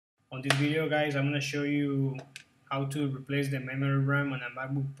On this video, guys, I'm gonna show you how to replace the memory RAM on a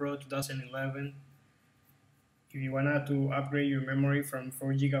MacBook Pro 2011. If you wanna to upgrade your memory from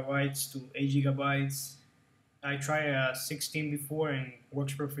 4 gigabytes to 8 gigabytes, I tried 16 before and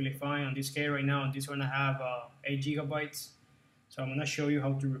works perfectly fine. On this case right now, on this one I have 8 gigabytes. So I'm gonna show you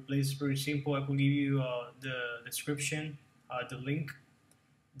how to replace. It's pretty simple. I will give you the description, the link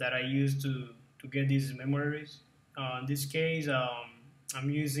that I use to get these memories. In this case, I'm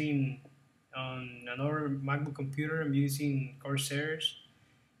using on another MacBook computer. I'm using Corsairs.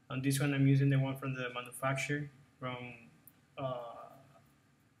 On this one, I'm using the one from the manufacturer, from uh,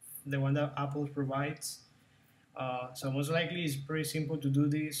 the one that Apple provides. So most likely, it's pretty simple to do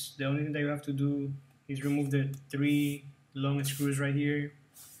this. The only thing that you have to do is remove the 3 long screws right here.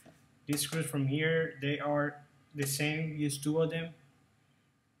 These screws from here, they are the same. Use 2 of them,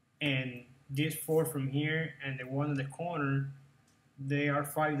 and these 4 from here and the one in the corner, they are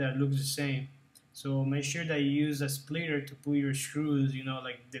 5 that looks the same. So make sure that you use a splitter to put your screws,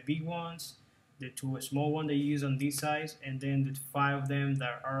 like the big ones, the 2 small ones that you use on this side, and then the 5 of them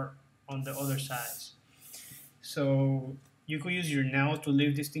that are on the other sides. So you could use your nail to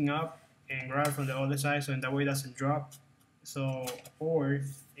lift this thing up and grab it from the other side, so in that way it doesn't drop. So, or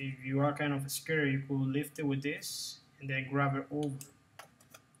if you are kind of scared, you could lift it with this and then grab it over.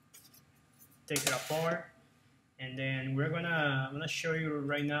 Take it apart, and then I'm gonna show you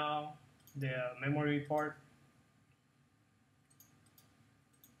right now the memory part.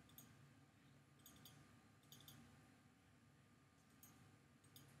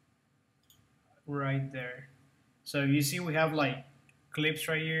 Right there. So you see we have like clips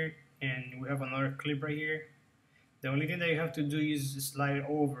right here, and we have another clip right here. The only thing that you have to do is slide it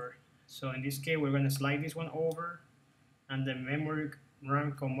over. So in this case, we're gonna slide this one over, and the memory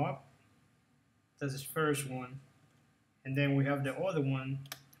RAM come up. That's the first one, and then we have the other one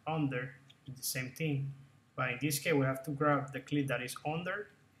under, the same thing. But in this case, we have to grab the clip that is under,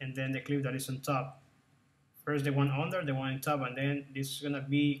 and then the clip that is on top. First the one under, the one on top, and then this is gonna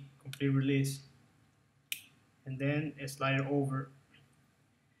be complete release, and then slide it over.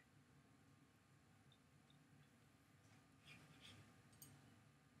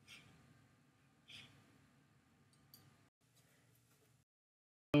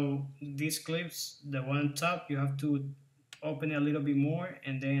 So these clips, the one on top, you have to open it a little bit more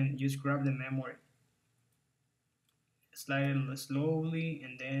and then just grab the memory. Slide it slowly,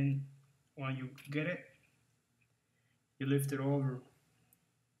 and then when you get it, you lift it over.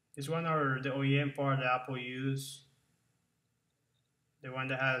 This one are the OEM part that Apple use, the one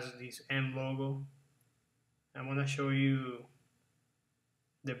that has this M logo. I'm gonna show you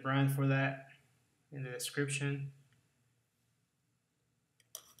the brand for that in the description.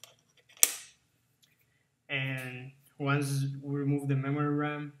 And once we remove the memory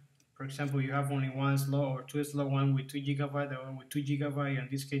RAM, for example, you have only one slot or 2 slot, one with 2 gigabyte, the one with 2 gigabyte. In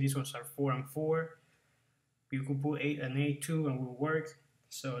this case, these ones are 4 and 4. You could put 8 and 8 too, and will work.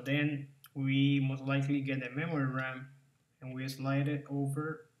 So then we most likely get the memory RAM, and we slide it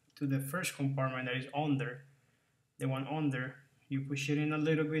over to the first compartment that is under, the one under. You push it in a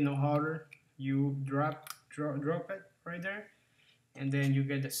little bit, no harder. You drop it right there, and then you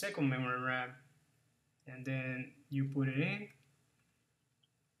get the second memory RAM, and then you put it in,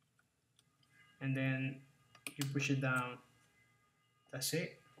 and then you push it down. That's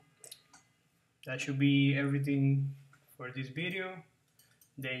it. That should be everything for this video.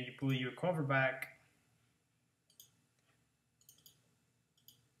 Then you put your cover back.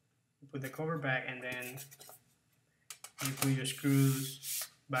 You put the cover back, and then you put your screws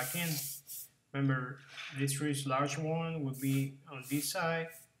back in. Remember, this screws large one would be on this side.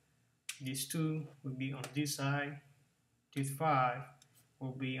 These 2 would be on this side. These 5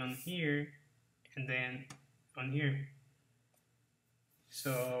 will be on here, and then on here.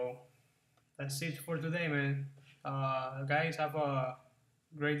 So that's it for today, man. Guys, have a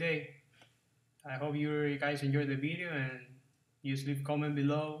great day. I hope you guys enjoyed the video, and just leave a comment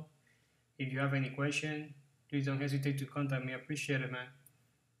below. If you have any question, please don't hesitate to contact me. I appreciate it, man.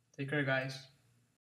 Take care, guys.